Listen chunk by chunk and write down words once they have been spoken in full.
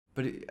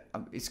but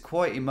it's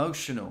quite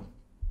emotional.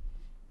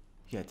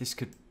 Yeah, this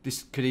could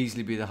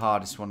easily be the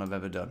hardest one I've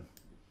ever done.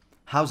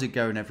 How's it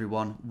going,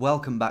 everyone?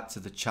 Welcome back to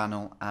the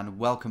channel and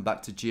welcome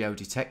back to Geo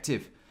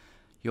Detective,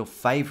 your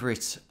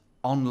favourite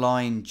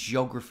online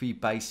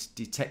geography-based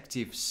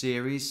detective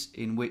series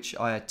in which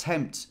I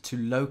attempt to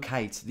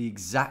locate the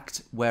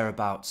exact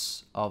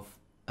whereabouts of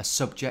a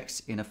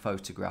subject in a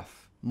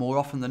photograph. More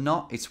often than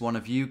not, it's one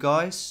of you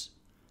guys,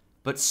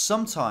 but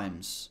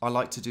sometimes I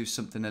like to do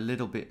something a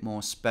little bit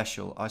more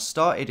special. I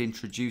started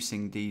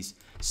introducing these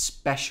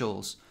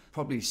specials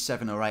probably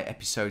 7 or 8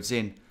 episodes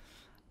in,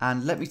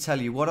 and let me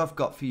tell you what I've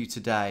got for you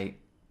today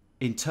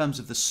in terms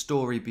of the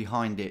story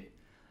behind it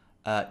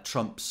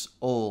trumps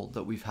all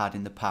that we've had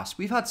in the past.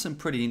 We've had some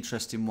pretty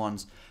interesting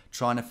ones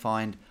trying to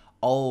find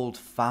old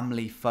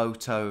family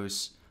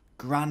photos,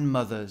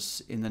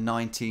 grandmothers in the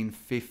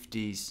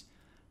 1950s,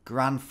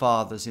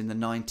 grandfathers in the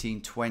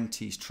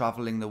 1920s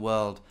traveling the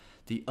world,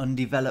 the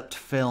undeveloped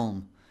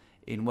film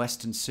in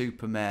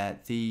Weston-super-Mare,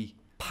 the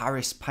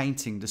Paris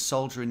painting, The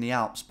Soldier in the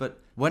Alps.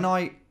 But when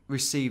I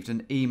received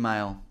an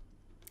email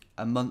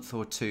a month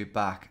or two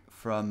back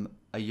from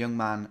a young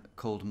man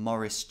called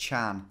Maurice,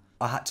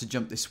 I had to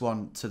jump this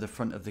one to the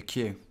front of the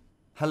queue.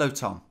 Hello,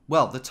 Tom.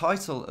 Well, the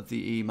title of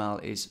the email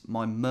is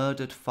My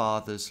Murdered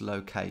Father's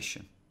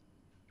Location.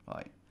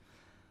 Right.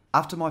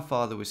 After my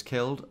father was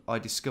killed, I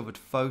discovered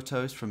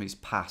photos from his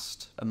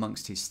past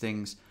amongst his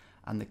things,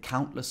 and the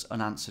countless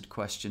unanswered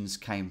questions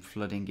came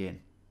flooding in.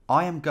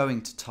 I am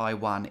going to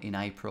Taiwan in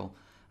April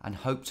and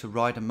hope to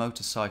ride a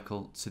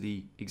motorcycle to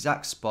the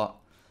exact spot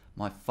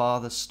my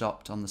father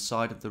stopped on the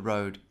side of the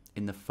road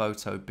in the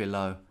photo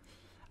below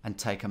and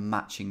take a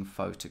matching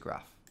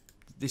photograph.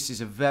 This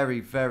is a very,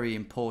 very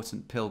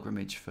important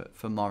pilgrimage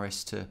for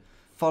Maurice, to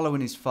follow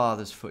in his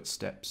father's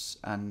footsteps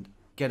and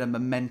get a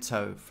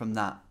memento from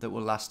that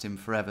will last him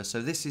forever.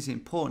 So this is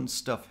important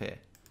stuff here.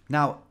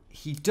 Now,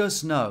 he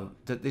does know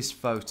that this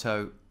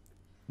photo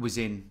was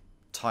in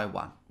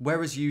Taiwan.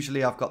 Whereas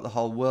usually I've got the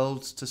whole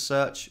world to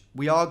search,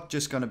 we are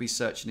just going to be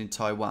searching in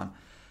Taiwan.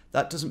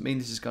 That doesn't mean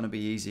this is going to be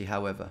easy,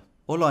 however.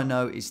 All I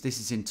know is this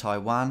is in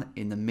Taiwan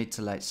in the mid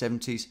to late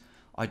 70s.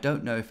 I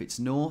don't know if it's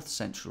north,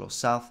 central or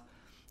south.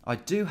 I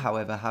do,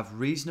 however, have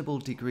reasonable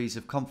degrees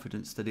of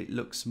confidence that it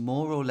looks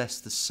more or less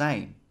the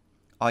same,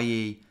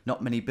 i.e.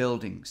 not many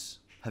buildings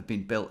have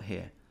been built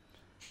here.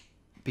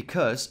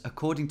 Because,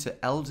 according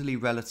to elderly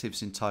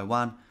relatives in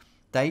Taiwan,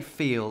 they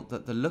feel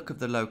that the look of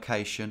the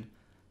location,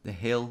 the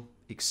hill,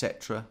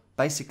 etc.,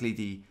 basically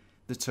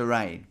the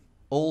terrain,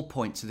 all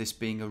point to this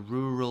being a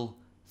rural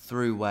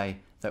throughway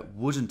that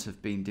wouldn't have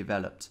been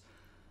developed.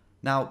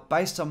 Now,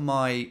 based on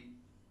my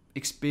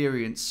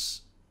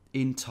experience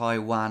in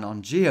Taiwan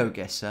on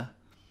GeoGuessr,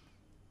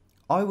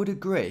 I would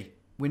agree.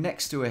 We're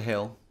next to a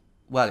hill.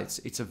 Well,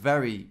 it's a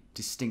very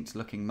distinct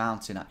looking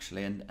mountain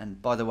actually, and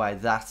by the way,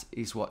 that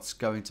is what's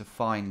going to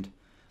find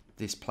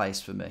this place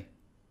for me.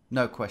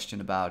 No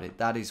question about it.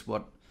 That's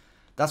what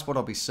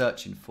I'll be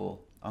searching for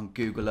on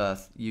Google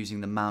Earth using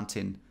the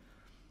mountain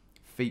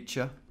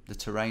feature, the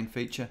terrain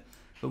feature.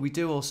 But we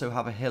do also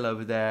have a hill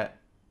over there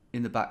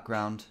in the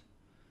background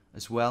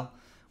as well.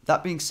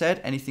 That being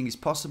said, anything is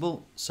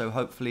possible, so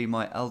hopefully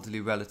my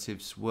elderly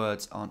relative's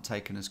words aren't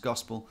taken as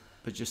gospel,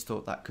 but just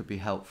thought that could be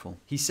helpful.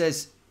 He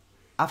says,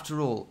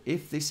 after all,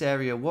 if this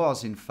area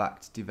was in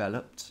fact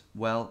developed,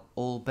 well,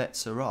 all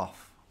bets are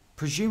off.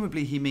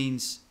 Presumably he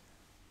means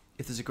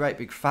if there's a great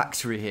big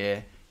factory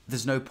here,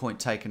 there's no point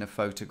taking a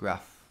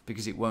photograph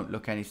because it won't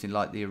look anything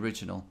like the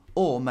original.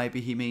 Or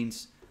maybe he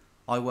means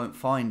I won't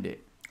find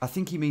it. I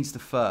think he means the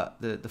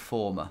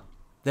former.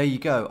 There you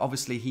go.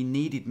 Obviously he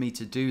needed me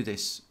to do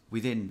this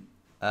within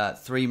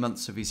 3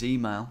 months of his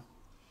email,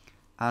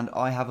 and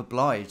I have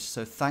obliged.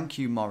 So thank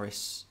you,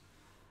 Maurice,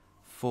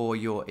 for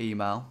your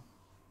email.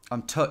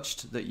 I'm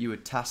touched that you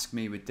would task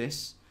me with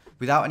this.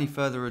 Without any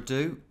further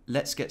ado,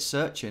 let's get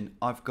searching.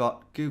 I've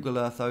got Google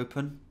Earth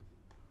open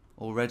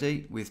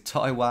already with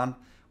Taiwan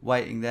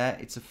waiting there.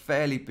 It's a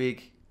fairly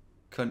big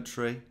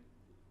country,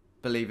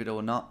 believe it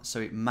or not, so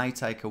it may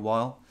take a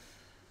while.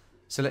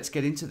 So let's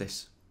get into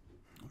this.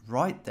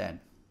 Right then,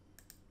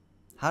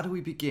 how do we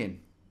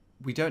begin?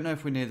 We don't know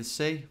if we're near the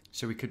sea,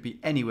 so we could be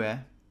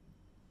anywhere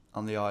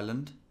on the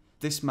island.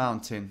 This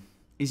mountain,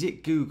 is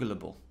it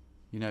Googleable?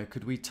 You know,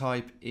 could we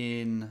type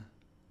in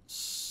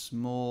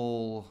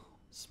small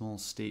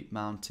steep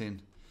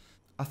mountain?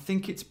 I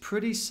think it's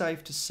pretty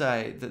safe to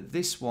say that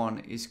this one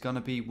is going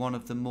to be one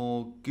of the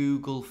more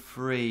Google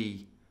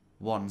free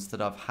ones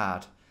that I've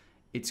had.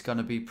 It's going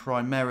to be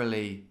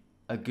primarily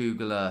a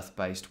Google Earth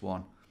based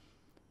one,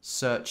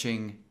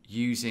 searching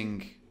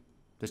using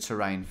the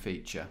terrain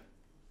feature.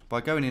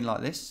 By going in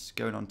like this,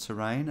 going on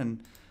terrain,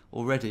 and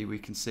already we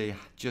can see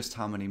just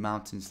how many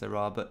mountains there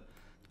are, but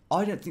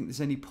I don't think there's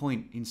any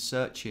point in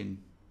searching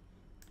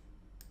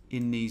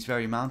in these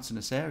very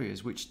mountainous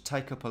areas which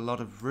take up a lot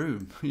of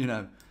room. You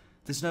know,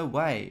 there's no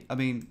way. I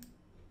mean,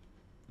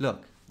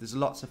 look, there's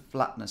lots of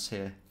flatness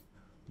here.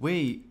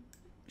 We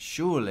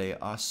surely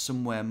are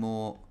somewhere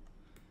more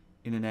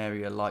in an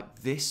area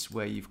like this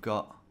where you've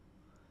got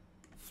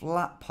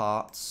flat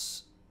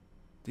parts,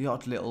 the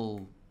odd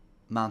little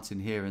mountain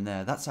here and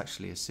there, that's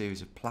actually a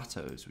series of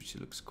plateaus, which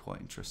looks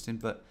quite interesting.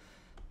 But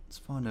let's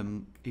find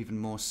an even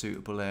more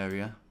suitable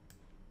area.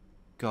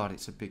 God,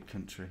 it's a big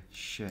country.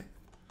 Shit.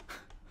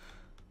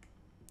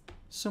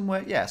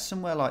 Somewhere, yeah,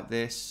 somewhere like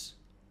this.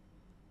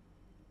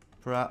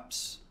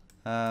 Perhaps.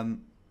 You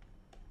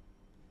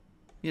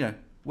know,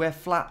 where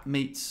flat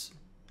meets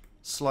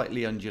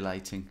slightly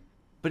undulating.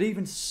 But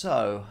even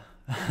so,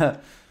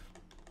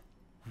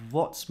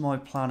 what's my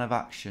plan of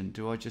action?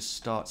 Do I just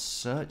start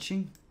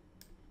searching?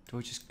 Do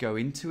I just go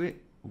into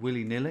it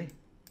willy-nilly?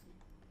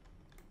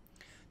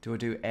 Do I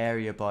do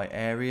area by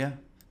area?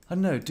 I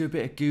don't know, do a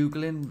bit of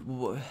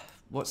Googling.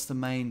 What's the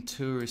main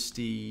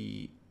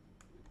touristy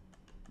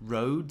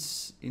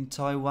roads in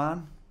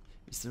Taiwan?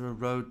 Is there a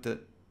road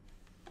that,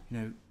 you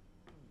know,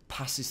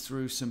 passes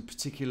through some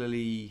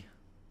particularly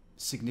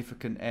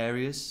significant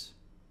areas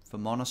for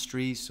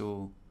monasteries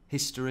or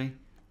history?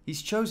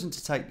 He's chosen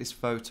to take this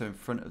photo in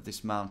front of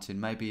this mountain.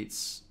 Maybe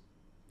it's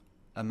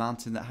a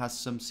mountain that has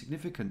some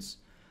significance.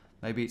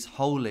 Maybe it's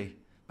holy.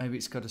 Maybe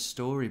it's got a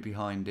story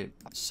behind it.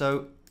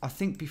 So I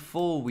think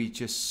before we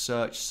just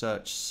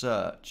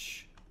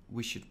search,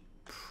 we should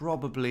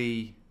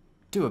probably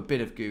do a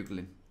bit of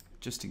Googling,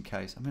 just in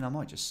case. I mean, I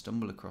might just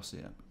stumble across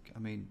it. I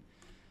mean,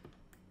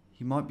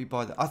 you might be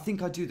by the... I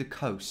think I do the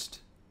coast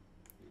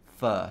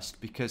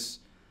first, because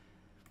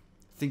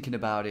thinking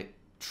about it,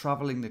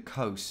 travelling the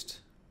coast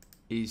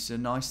is a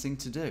nice thing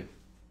to do.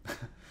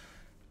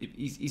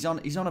 He's on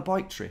a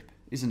bike trip,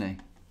 isn't he?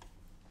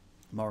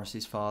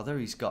 Maurice's father.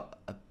 He's got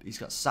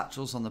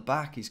satchels on the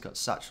back. He's got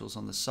satchels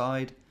on the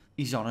side.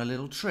 He's on a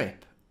little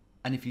trip,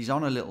 and if he's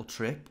on a little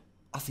trip,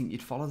 I think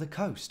you'd follow the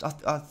coast.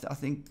 I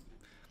think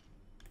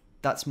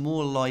that's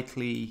more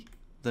likely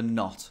than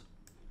not.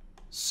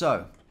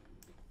 So,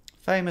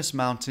 famous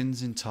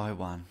mountains in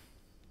Taiwan.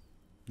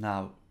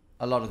 Now,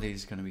 a lot of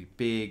these are going to be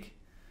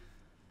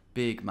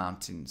big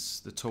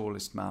mountains, the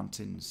tallest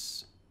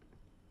mountains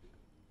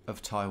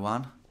of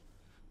Taiwan.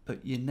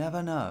 But you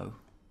never know.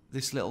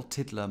 This little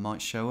tiddler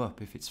might show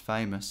up if it's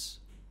famous.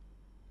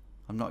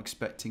 I'm not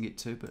expecting it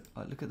to, but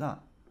like, look at that.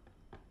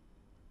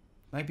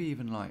 Maybe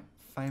even like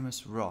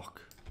famous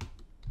rock.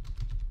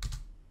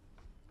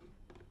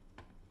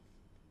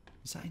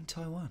 Is that in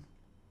Taiwan?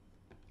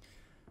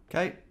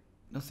 Okay,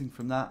 nothing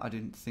from that. I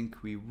didn't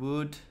think we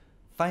would.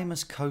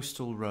 Famous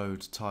coastal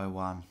road,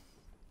 Taiwan.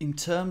 In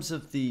terms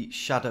of the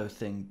shadow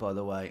thing, by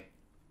the way,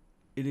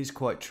 it is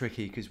quite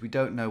tricky because we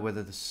don't know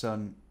whether the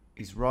sun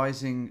is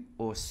rising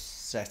or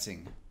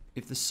setting.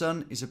 If the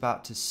sun is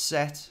about to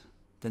set,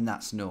 then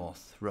that's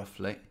north,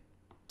 roughly,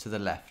 to the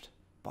left.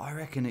 But I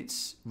reckon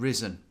it's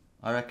risen.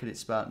 I reckon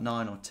it's about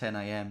 9 or 10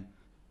 a.m,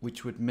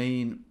 which would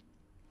mean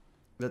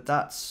that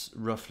that's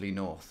roughly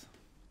north.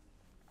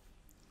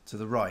 To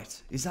the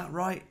right. Is that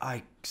right?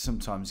 I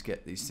sometimes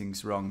get these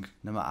things wrong,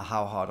 no matter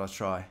how hard I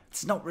try.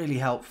 It's not really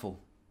helpful,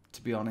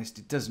 to be honest.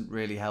 It doesn't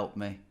really help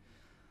me.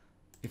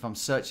 If I'm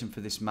searching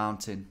for this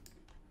mountain,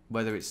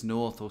 whether it's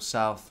north or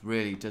south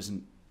really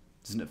doesn't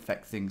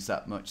affect things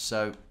that much.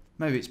 So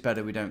maybe it's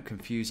better we don't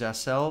confuse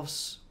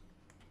ourselves.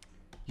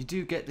 You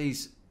do get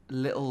these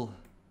little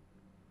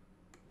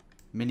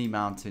mini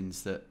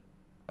mountains that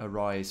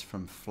arise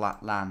from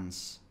flat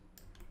lands.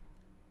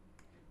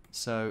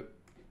 So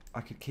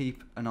I could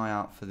keep an eye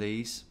out for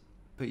these.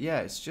 But yeah,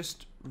 it's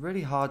just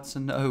really hard to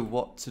know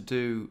what to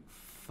do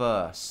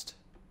first,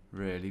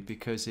 really,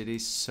 because it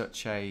is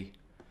such a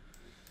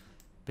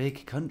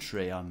big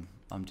country I'm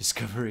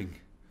discovering.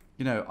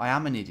 You know, I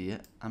am an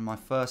idiot, and my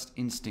first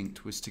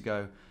instinct was to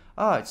go,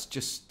 oh, it's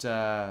just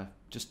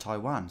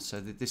Taiwan,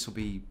 so that this will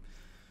be,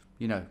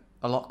 you know,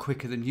 a lot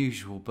quicker than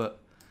usual. But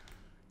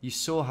you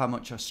saw how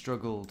much I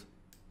struggled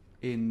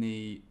in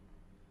the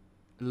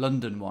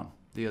London one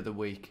the other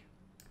week.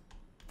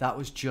 That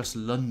was just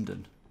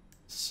London.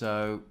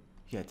 So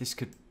yeah, this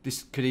could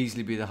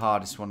easily be the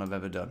hardest one I've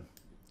ever done.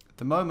 At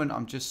the moment,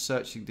 I'm just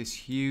searching this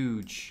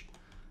huge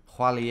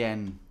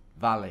Hualien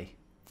Valley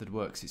that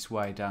works its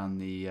way down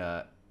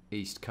the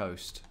east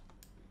coast.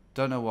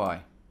 Don't know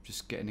why,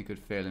 just getting a good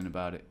feeling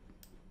about it.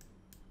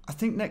 I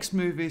think next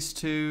move is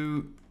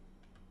to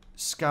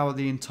scour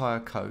the entire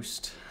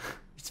coast.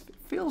 It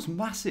feels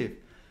massive.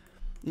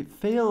 It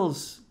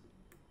feels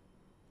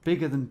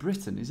bigger than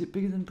Britain. Is it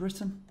bigger than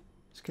Britain?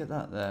 Let's get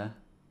that there.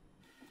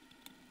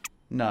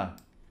 No,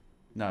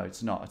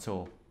 it's not at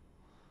all.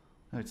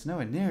 No, it's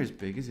nowhere near as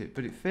big, is it?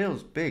 But it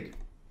feels big.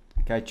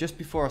 Okay, just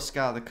before I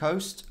scour the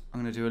coast,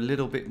 I'm going to do a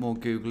little bit more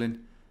Googling,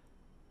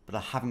 but I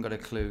haven't got a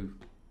clue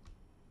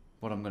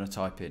what I'm going to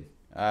type in.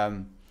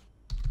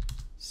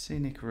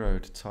 Scenic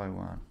Road,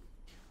 Taiwan.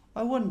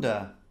 I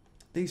wonder,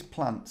 these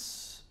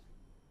plants,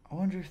 I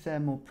wonder if they're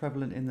more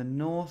prevalent in the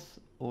north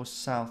or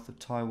south of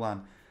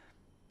Taiwan.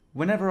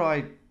 Whenever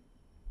I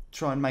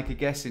try and make a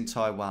guess in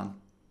Taiwan,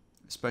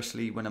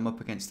 especially when I'm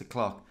up against the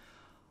clock,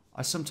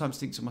 I sometimes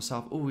think to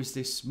myself, oh, is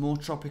this more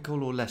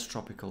tropical or less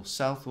tropical,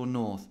 south or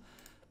north?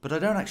 But I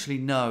don't actually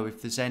know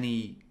if there's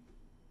any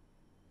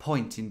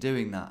point in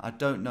doing that. I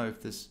don't know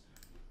if there's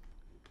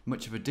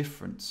much of a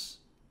difference.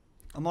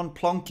 I'm on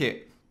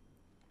Plunkett.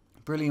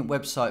 Brilliant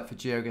website for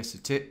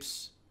GeoGuessr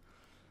tips.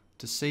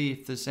 To see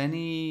if there's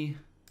any...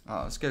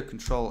 Oh, let's go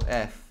Control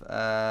F.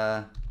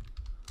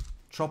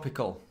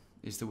 Tropical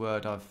is the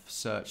word I've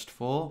searched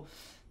for.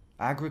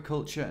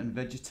 Agriculture and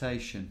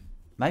vegetation.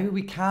 Maybe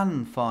we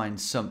can find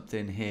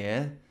something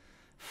here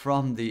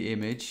from the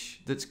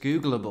image that's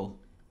Googleable.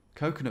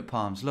 Coconut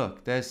palms.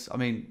 Look, there's... I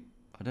mean,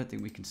 I don't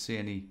think we can see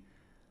any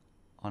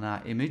on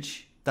our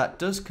image. That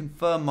does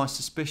confirm my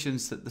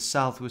suspicions that the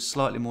south was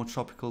slightly more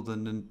tropical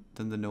than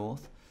the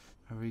north.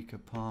 Areca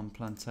palm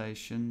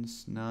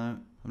plantations. No.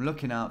 I'm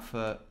looking out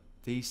for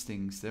these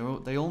things.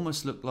 They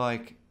almost look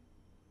like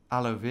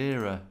aloe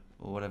vera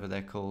or whatever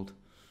they're called.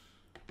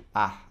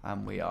 Ah,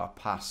 and we are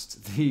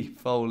past the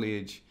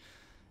foliage.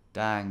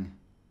 Dang.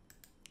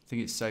 I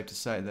think it's safe to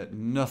say that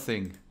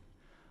nothing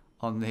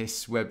on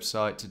this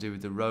website to do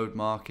with the road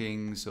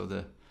markings or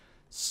the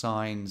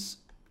signs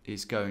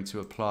is going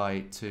to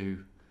apply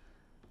to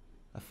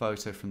a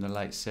photo from the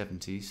late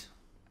 70s.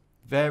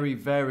 Very,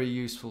 very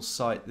useful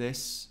site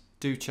this.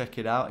 Do check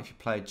it out if you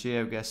play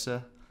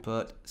GeoGuessr.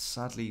 But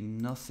sadly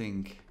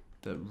nothing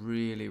that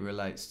really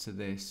relates to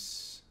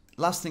this.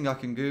 Last thing I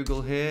can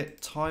Google here,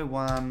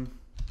 Taiwan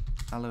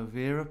aloe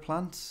vera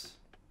plant.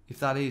 If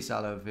that is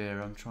aloe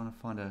vera, I'm trying to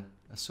find a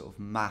sort of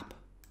map.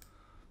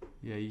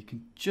 Yeah, you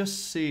can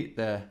just see it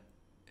there.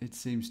 It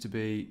seems to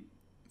be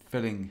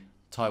filling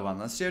Taiwan.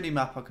 That's the only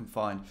map I can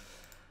find.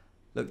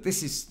 Look,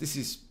 this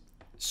is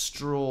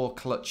straw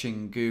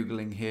clutching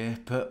Googling here,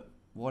 but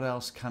what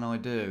else can I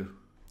do?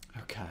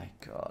 Okay,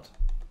 God.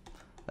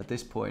 At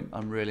this point,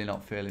 I'm really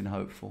not feeling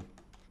hopeful.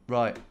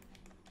 Right,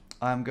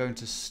 I'm going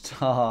to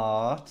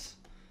start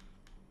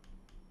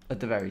at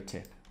the very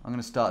tip. I'm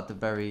going to start at the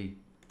very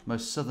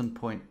most southern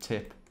point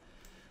tip,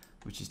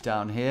 which is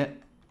down here.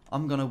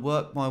 I'm going to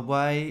work my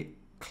way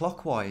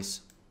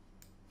clockwise,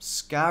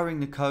 scouring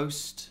the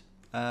coast,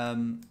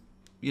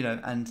 you know,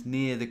 and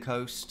near the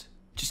coast.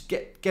 Just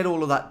get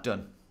all of that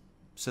done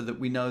so that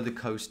we know the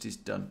coast is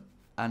done.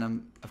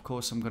 And of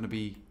course, I'm going to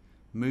be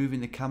moving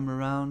the camera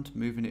around,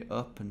 moving it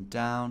up and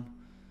down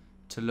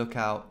to look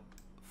out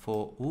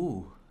for,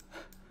 ooh,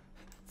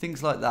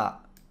 things like that.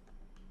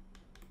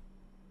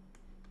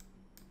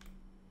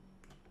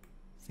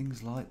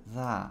 Things like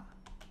that.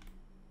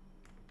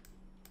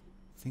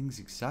 Things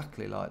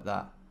exactly like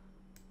that.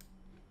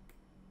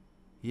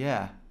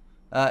 Yeah.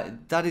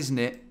 That isn't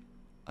it,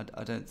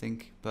 I don't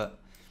think, but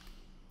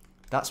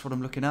that's what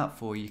I'm looking out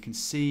for. You can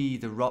see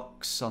the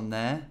rocks on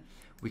there.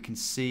 We can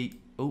see,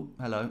 oh,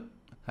 hello.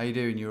 How you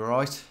doing? You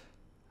alright?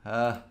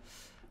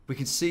 We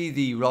can see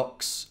the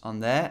rocks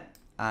on there,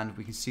 and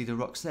we can see the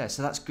rocks there.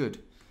 So that's good.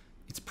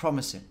 It's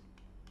promising.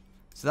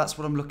 So that's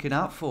what I'm looking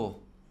out for.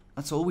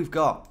 That's all we've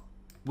got.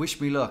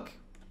 Wish me luck.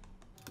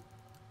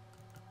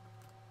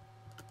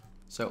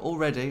 So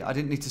already, I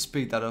didn't need to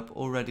speed that up.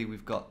 Already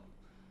we've got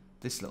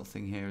this little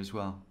thing here as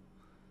well.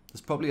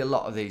 There's probably a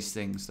lot of these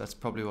things. That's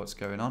probably what's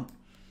going on.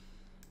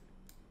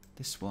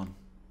 This one.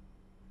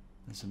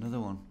 There's another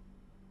one.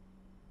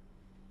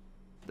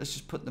 Let's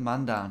just put the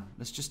man down.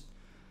 Let's just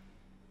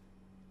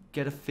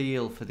get a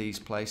feel for these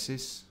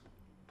places.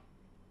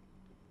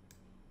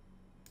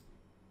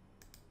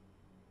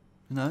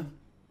 You know,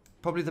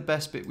 probably the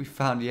best bit we've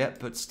found yet,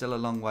 but still a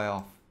long way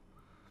off.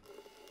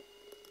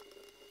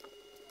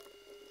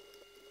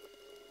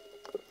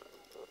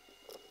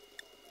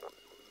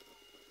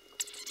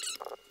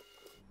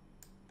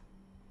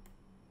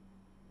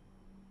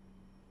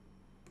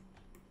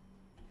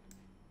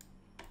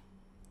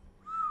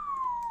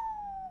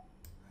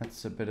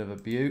 That's a bit of a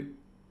beaut.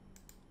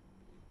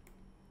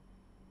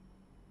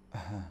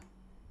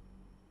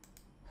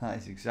 That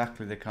is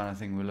exactly the kind of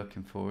thing we're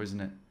looking for, isn't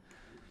it?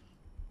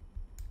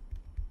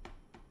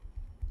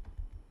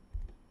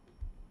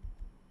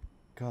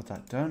 God,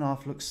 that don't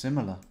half looks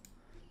similar.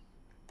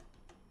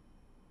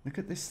 Look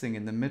at this thing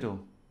in the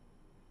middle.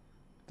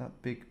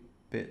 That big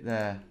bit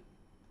there.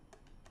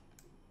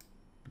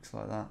 Looks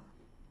like that.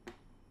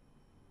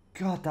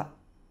 God, that...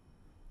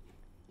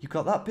 You've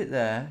got that bit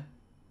there,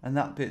 and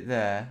that bit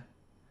there,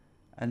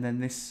 and then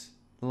this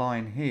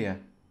line here.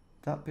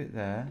 That bit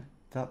there,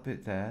 that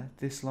bit there,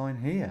 this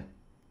line here.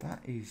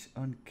 That is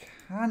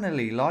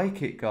uncannily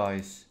like it,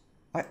 guys.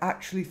 I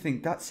actually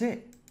think that's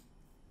it.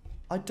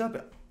 I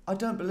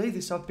don't believe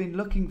this. I've been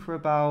looking for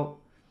about,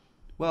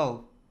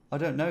 well, I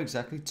don't know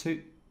exactly,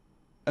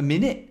 a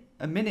minute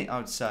I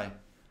would say.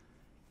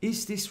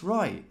 Is this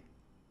right?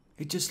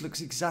 It just looks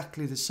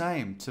exactly the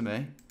same to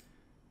me.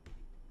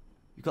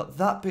 You've got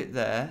that bit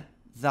there,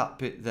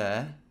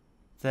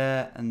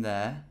 there and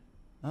there.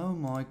 Oh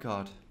my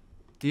God.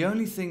 The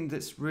only thing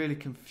that's really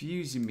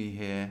confusing me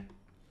here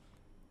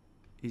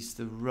is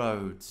the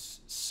roads.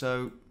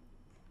 So,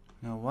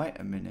 now wait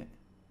a minute.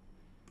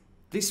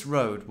 This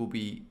road will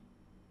be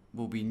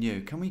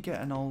new. Can we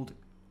get an old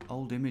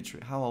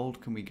imagery? How old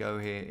can we go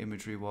here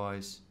imagery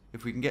wise?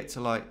 If we can get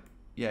to like,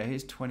 yeah,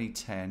 here's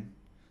 2010.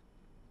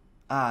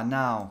 Ah,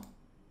 now.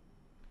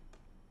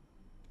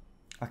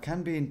 I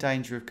can be in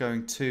danger of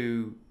going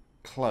too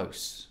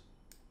close.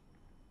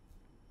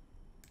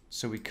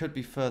 So we could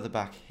be further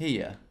back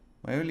here.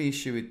 My only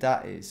issue with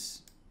that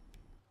is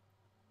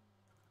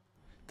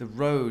the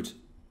road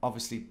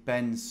obviously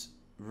bends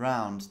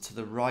round to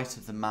the right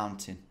of the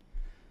mountain.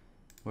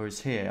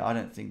 Whereas here, I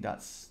don't think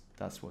that's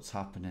what's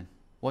happening.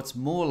 What's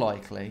more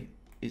likely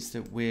is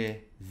that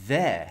we're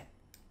there.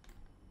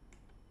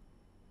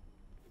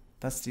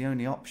 That's the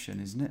only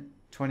option, isn't it?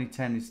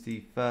 2010 is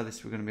the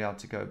furthest we're going to be able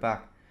to go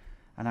back.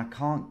 And I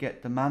can't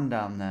get the man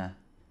down there.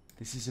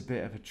 This is a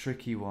bit of a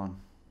tricky one.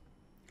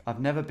 I've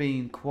never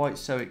been quite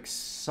so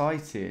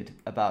excited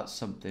about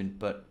something,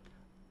 but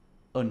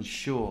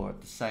unsure at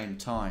the same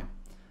time,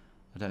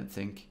 I don't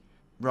think.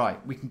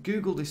 Right, we can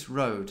Google this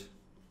road.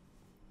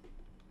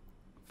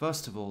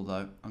 First of all,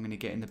 though, I'm going to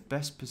get in the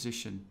best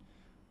position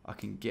I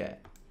can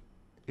get.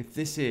 If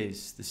this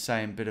is the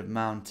same bit of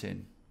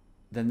mountain,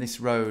 then this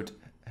road,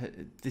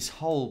 this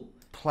whole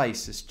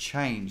place has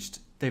changed.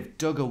 They've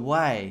dug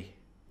away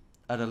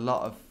at a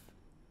lot of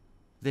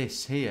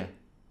this here.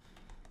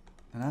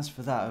 And as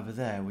for that over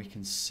there, we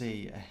can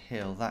see a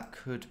hill. That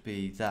could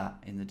be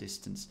that in the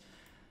distance.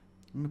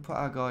 I'm going to put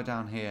our guy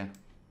down here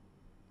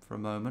for a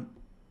moment.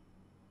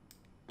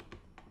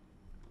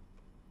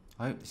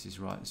 I hope this is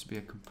right. This would be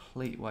a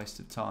complete waste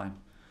of time.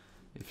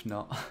 If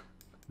not,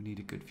 we need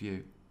a good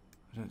view.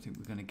 I don't think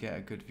we're going to get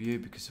a good view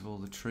because of all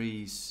the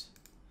trees.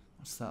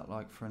 What's that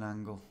like for an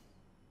angle?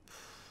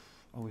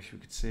 I wish we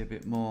could see a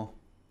bit more.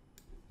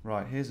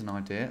 Right, here's an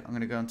idea. I'm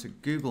going to go onto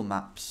Google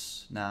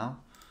Maps now.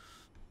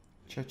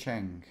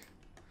 Cha-ching.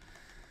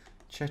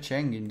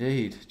 Cha-ching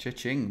indeed.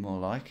 Cha-ching more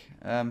like.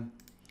 No,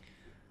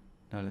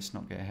 let's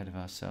not get ahead of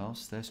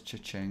ourselves. There's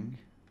cha-ching.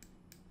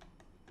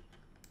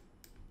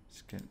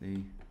 Let's get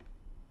the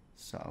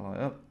satellite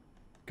up.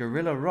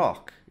 Gorilla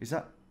Rock. Is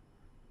that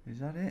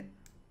it?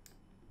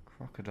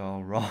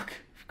 Crocodile Rock.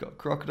 We've got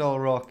Crocodile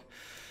Rock.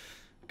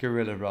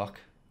 Gorilla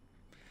Rock.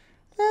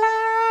 La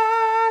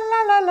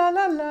la la la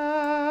la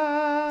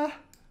la.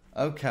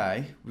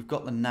 Okay, we've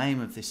got the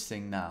name of this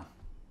thing now.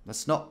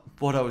 That's not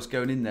what I was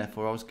going in there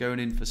for. I was going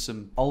in for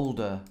some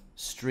older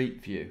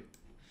street view.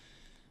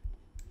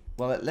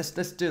 Well, let's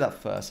do that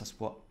first. That's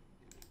what,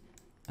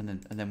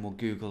 and then we'll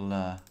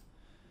Google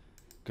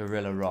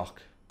Gorilla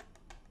Rock.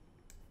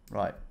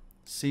 Right,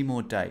 see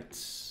more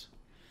dates.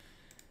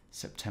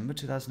 September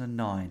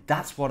 2009.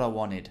 That's what I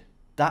wanted.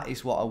 That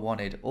is what I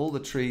wanted. All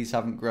the trees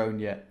haven't grown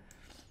yet.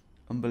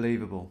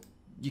 Unbelievable.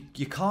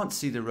 You can't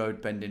see the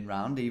road bending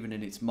round even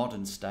in its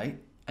modern state.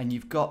 And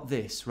you've got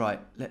this,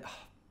 right?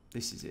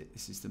 This is it.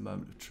 This is the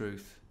moment of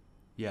truth.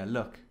 Yeah,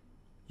 look.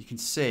 You can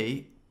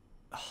see.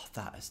 Oh,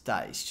 that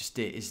is just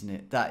it, isn't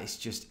it? That is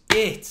just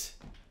it.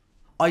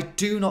 I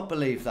do not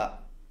believe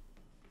that.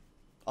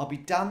 I'll be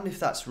damned if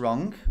that's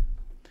wrong.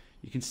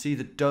 You can see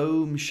the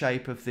dome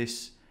shape of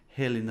this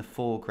hill in the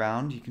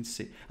foreground. You can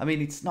see. I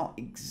mean, it's not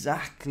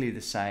exactly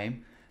the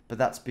same, but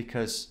that's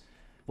because,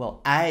 well,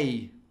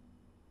 A,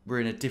 we're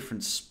in a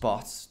different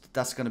spot.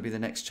 That's going to be the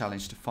next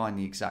challenge, to find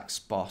the exact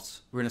spot.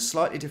 We're in a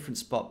slightly different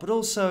spot, but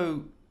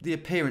also the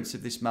appearance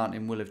of this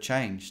mountain will have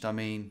changed. I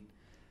mean,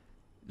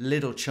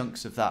 little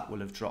chunks of that will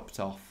have dropped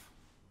off.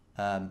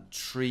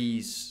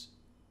 Trees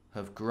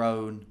have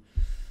grown.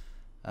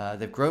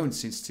 They've grown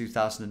since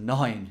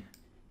 2009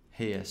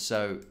 here,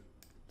 so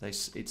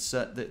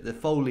the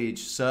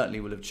foliage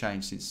certainly will have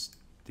changed since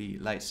the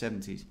late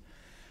 70s.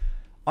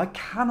 I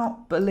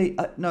cannot believe...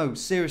 no,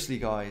 seriously,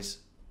 guys.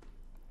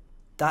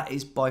 That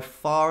is by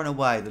far and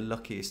away the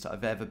luckiest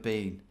I've ever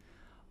been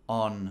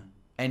on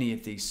any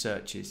of these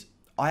searches.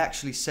 I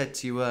actually said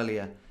to you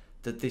earlier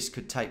that this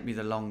could take me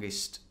the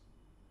longest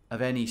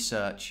of any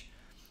search.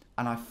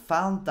 And I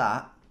found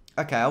that...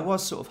 Okay, I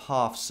was sort of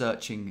half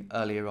searching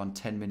earlier on,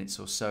 10 minutes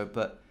or so.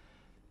 But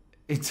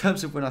in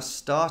terms of when I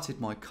started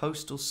my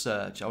coastal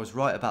search, I was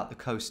right about the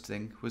coast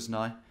thing, wasn't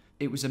I?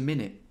 It was a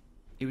minute.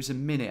 It was a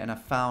minute and I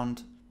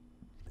found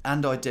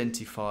and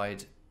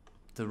identified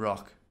the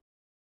rock.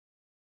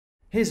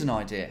 Here's an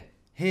idea.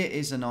 Here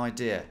is an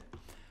idea.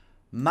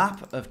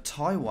 Map of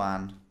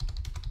Taiwan.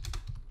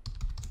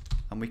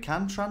 And we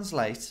can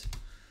translate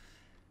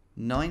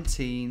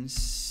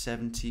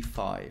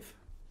 1975.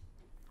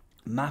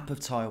 Map of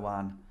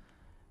Taiwan,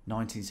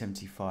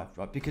 1975.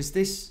 Right, because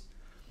this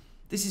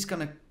is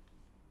going to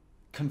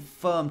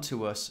confirm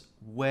to us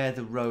where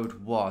the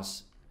road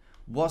was.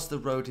 Was the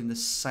road in the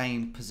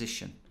same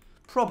position?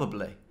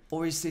 Probably.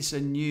 Or is this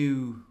a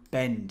new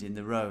bend in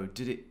the road?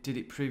 Did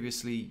it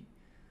previously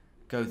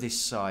go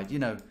this side? You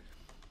know,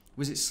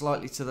 was it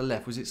slightly to the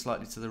left? Was it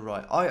slightly to the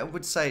right? I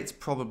would say it's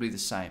probably the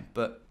same,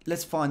 but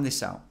let's find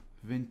this out.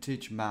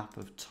 Vintage map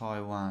of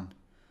Taiwan.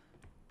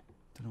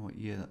 Don't know what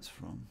year that's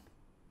from.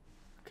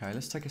 Okay,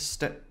 let's take a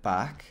step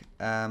back.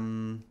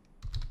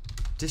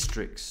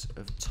 Districts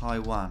of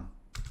Taiwan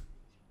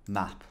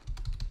map.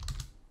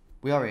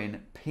 We are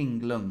in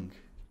Pinglung.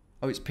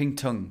 Oh, it's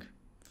Pingtung.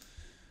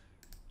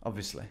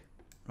 Obviously.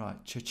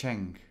 Right,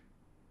 Cha-ching.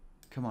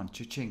 Come on,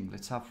 Cha-ching.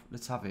 Let's have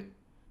it.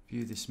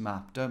 View this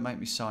map. Don't make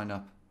me sign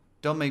up.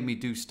 Don't make me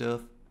do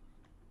stuff.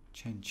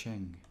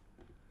 Chen-cheng.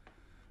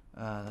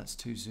 That's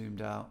too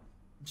zoomed out.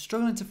 I'm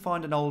struggling to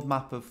find an old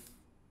map of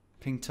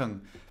Ping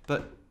Tung.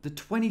 But the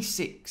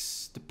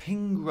 26, the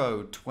Ping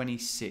Road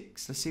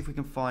 26. Let's see if we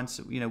can find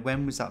some, you know,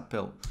 when was that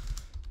built?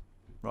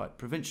 Right,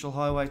 Provincial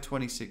Highway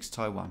 26,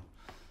 Taiwan.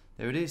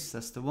 There it is,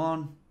 that's the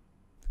one.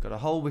 Got a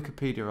whole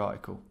Wikipedia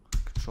article.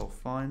 Control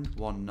find,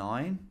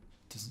 19.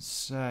 Doesn't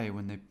say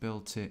when they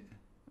built it.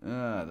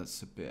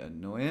 That's a bit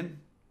annoying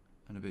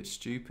and a bit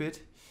stupid.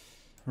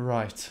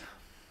 Right.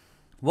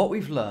 What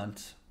we've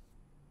learnt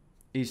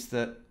is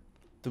that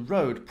the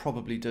road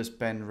probably does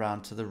bend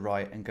round to the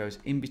right and goes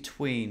in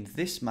between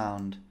this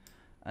mound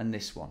and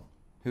this one.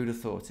 Who'd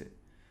have thought it?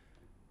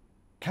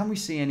 Can we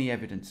see any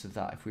evidence of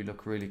that if we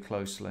look really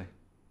closely?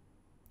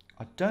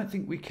 I don't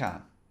think we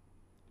can.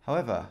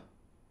 However,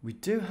 we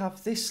do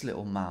have this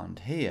little mound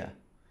here.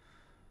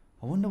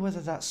 I wonder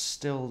whether that's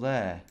still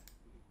there.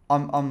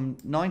 I'm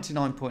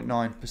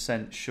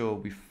 99.9% sure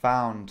we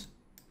found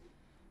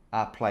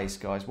our place,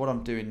 guys. What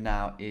I'm doing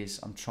now is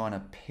I'm trying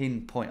to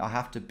pinpoint.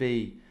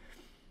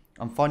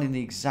 I'm finding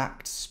the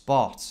exact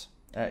spot,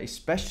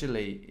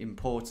 especially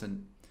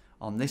important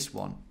on this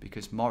one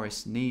because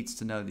Maurice needs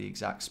to know the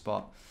exact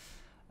spot,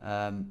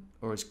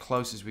 or as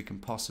close as we can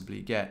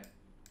possibly get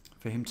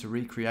for him to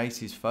recreate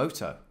his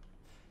photo.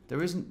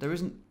 There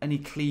isn't any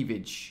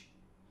cleavage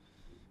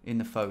in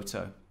the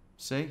photo.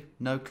 See?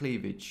 No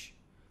cleavage.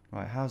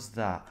 Right, how's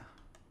that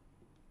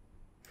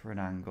for an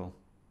angle?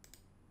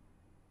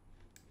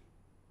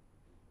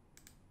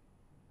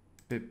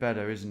 Bit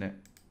better, isn't it?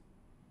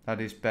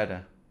 That is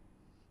better.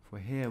 If we're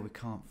here, we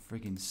can't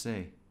friggin'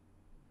 see.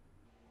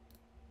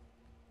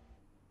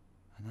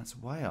 And that's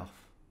way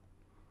off.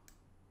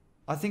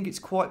 I think it's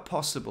quite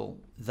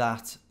possible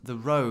that the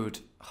road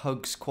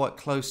hugs quite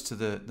close to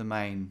the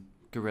main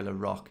Gorilla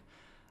Rock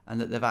and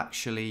that they've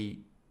actually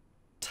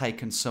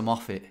taken some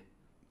off it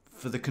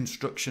for the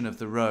construction of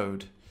the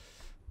road.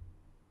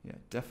 Yeah,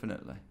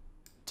 definitely.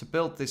 To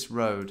build this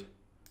road,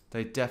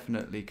 they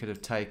definitely could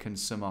have taken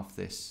some off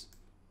this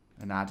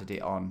and added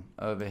it on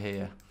over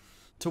here.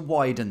 To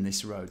widen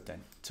this road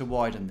then, to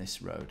widen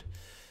this road.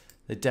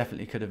 They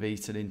definitely could have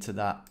eaten into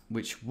that,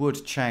 which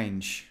would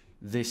change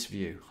this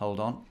view. Hold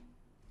on.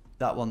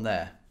 That one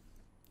there.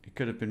 It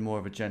could have been more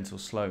of a gentle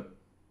slope.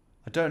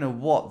 I don't know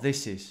what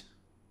this is.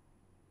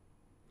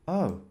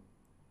 Oh.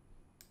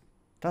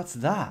 That's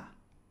that.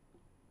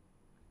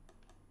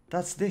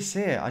 That's this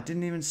here. I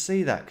didn't even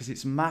see that because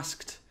it's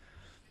masked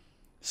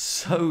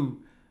so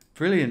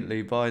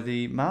brilliantly by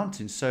the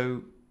mountain.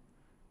 So,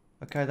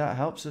 okay, that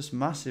helps us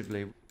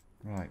massively.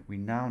 Right, we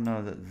now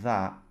know that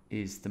that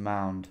is the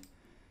mound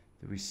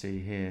that we see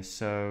here.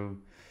 So,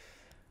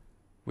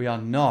 we are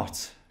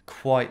not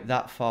quite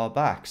that far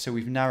back. So,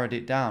 we've narrowed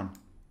it down.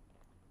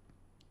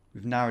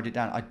 We've narrowed it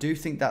down. I do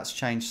think that's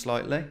changed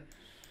slightly,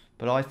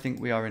 but I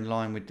think we are in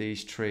line with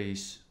these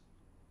trees.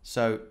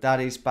 So, that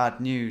is bad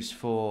news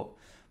for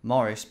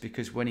Maurice,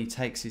 because when he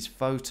takes his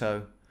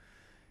photo,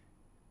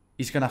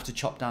 he's going to have to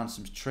chop down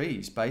some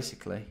trees,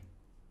 basically,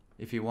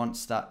 if he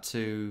wants that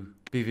to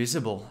be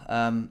visible.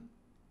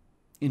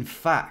 In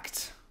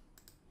fact,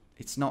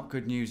 it's not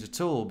good news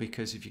at all,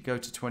 because if you go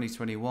to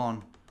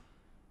 2021,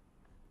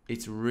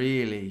 it's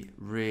really,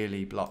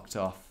 really blocked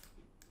off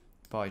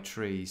by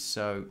trees.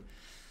 So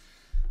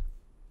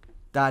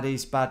that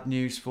is bad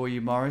news for you,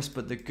 Maurice.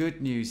 But the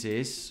good news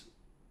is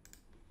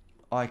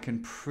I can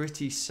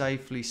pretty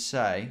safely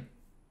say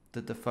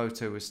that the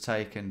photo was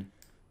taken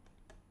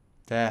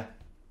there.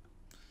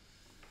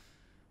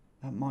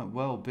 That might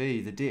well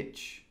be the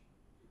ditch.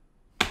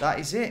 That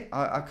is it.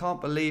 I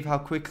can't believe how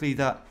quickly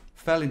that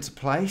fell into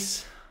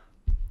place.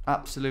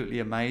 Absolutely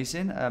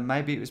amazing.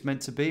 Maybe it was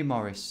meant to be,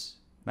 Maurice.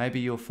 Maybe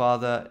your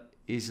father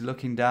is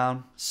looking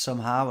down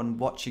somehow and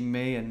watching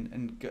me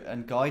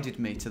and guided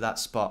me to that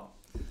spot.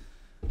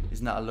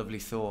 Isn't that a lovely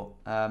thought?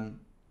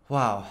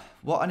 Wow,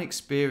 what an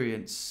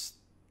experience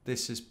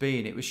this has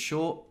been. It was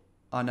short.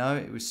 I know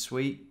it was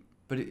sweet,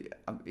 but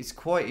it's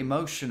quite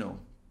emotional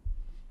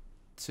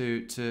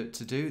to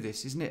do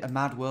this, isn't it? A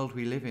mad world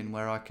we live in,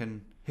 where I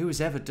can.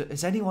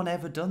 Has anyone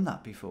ever done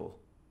that before?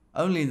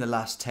 Only in the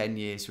last 10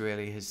 years,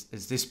 really, has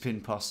this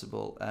been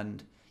possible.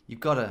 And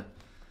you've got to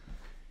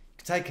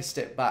take a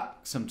step back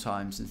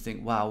sometimes and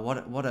think, wow,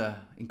 what a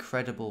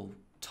incredible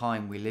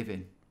time we live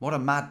in. What a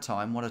mad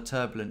time. What a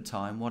turbulent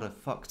time. What a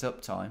fucked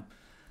up time.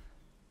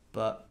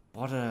 But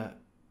what an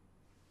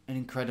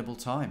incredible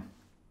time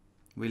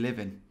we live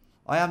in.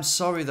 I am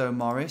sorry though,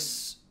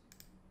 Maurice,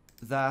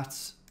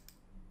 that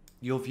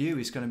your view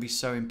is going to be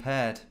so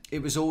impaired.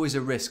 It was always a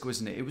risk,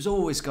 wasn't it? It was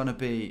always going to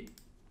be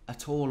a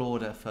tall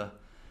order for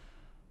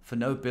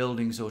no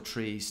buildings or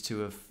trees to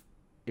have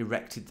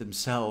erected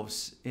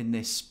themselves in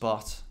this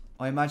spot.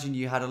 I imagine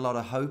you had a lot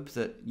of hope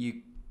that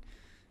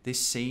this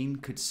scene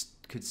could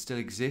still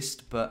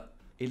exist, but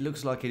it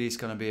looks like it is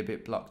going to be a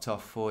bit blocked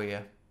off for you.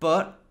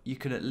 But you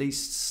can at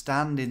least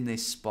stand in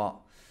this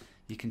spot.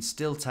 You can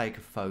still take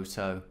a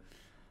photo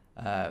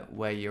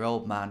where your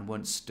old man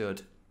once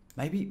stood.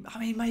 Maybe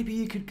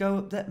you could go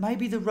up there.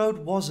 Maybe the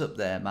road was up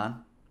there,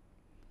 man.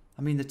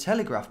 I mean, the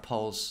telegraph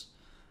poles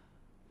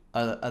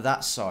are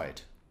that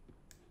side.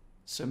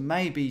 So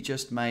maybe,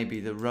 just maybe,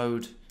 the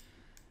road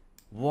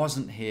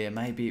wasn't here,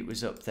 maybe it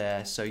was up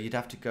there, so you'd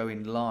have to go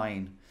in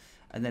line,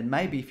 and then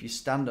maybe if you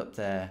stand up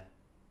there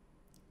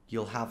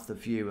you'll have the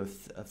view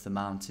of the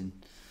mountain.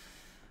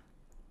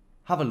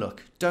 Have a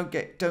look. Don't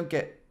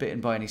get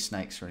bitten by any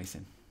snakes or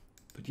anything.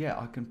 But yeah,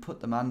 I can put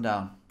the man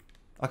down.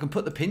 I can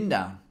put the pin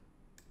down.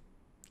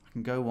 I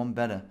can go one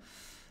better.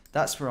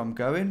 That's where I'm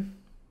going.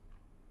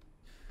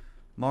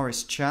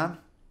 Maurice Chan.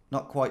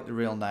 Not quite the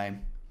real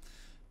name,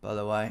 by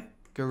the way.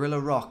 Gorilla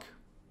Rock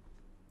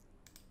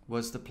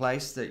was the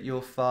place that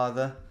your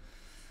father,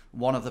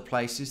 one of the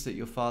places that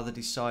your father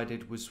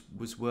decided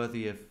was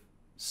worthy of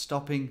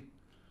stopping,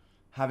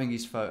 having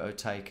his photo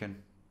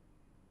taken.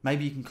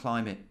 Maybe you can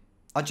climb it.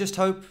 I just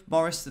hope,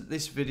 Maurice, that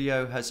this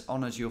video has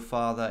honoured your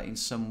father in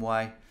some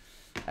way.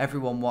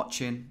 Everyone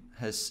watching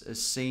has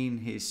seen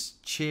his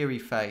cheery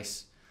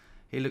face.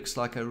 He looks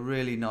like a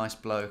really nice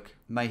bloke.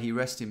 May he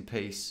rest in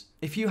peace.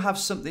 If you have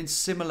something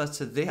similar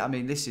to this, I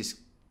mean, this is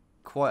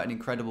quite an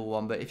incredible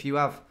one, but if you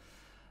have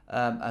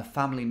a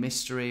family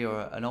mystery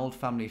or an old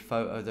family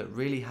photo that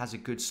really has a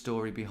good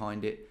story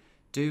behind it,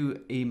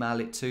 do email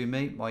it to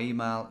me. My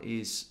email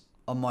is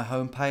on my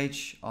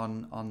homepage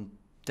on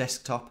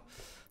desktop.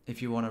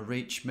 If you want to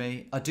reach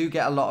me, I do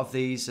get a lot of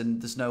these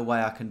and there's no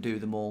way I can do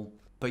them all,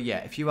 but yeah,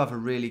 if you have a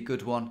really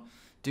good one,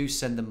 do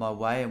send them my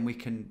way and we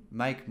can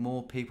make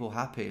more people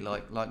happy,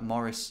 like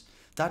Maurice.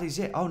 That is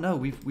it. Oh no,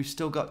 we've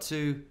still got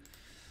to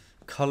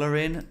colour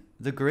in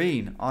the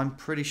green. I'm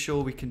pretty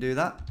sure we can do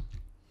that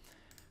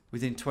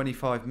within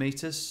 25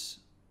 meters,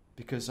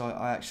 because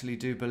I actually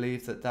do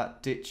believe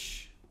that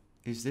ditch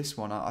is this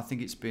one. I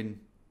think it's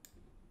been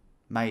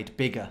made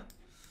bigger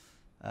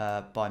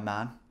by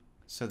man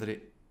so that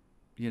it,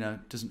 you know,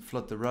 doesn't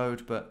flood the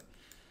road. But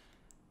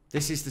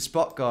this is the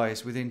spot,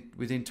 guys,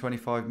 within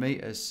 25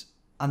 meters.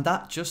 And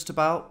that just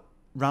about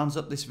rounds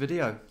up this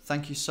video.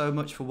 Thank you so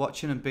much for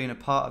watching and being a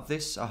part of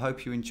this. I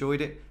hope you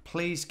enjoyed it.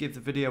 Please give the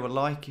video a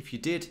like if you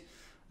did.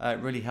 It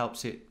really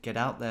helps it get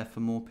out there for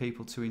more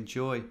people to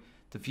enjoy.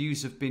 The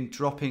views have been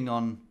dropping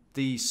on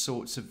these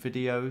sorts of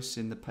videos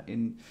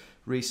in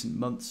recent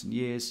months and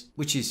years,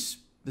 which is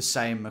the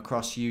same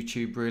across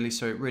YouTube really,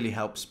 so it really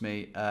helps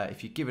me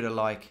if you give it a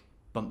like,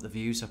 bump the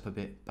views up a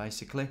bit,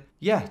 basically.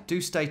 Yeah,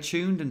 do stay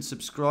tuned and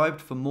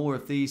subscribed for more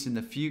of these in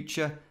the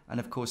future, and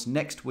of course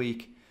next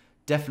week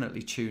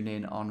definitely tune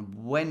in on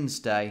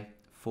Wednesday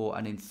for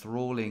an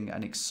enthralling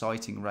and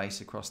exciting race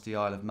across the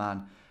Isle of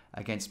Man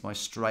against my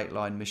straight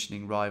line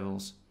missioning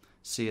rivals.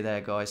 See you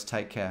there, guys.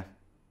 Take care.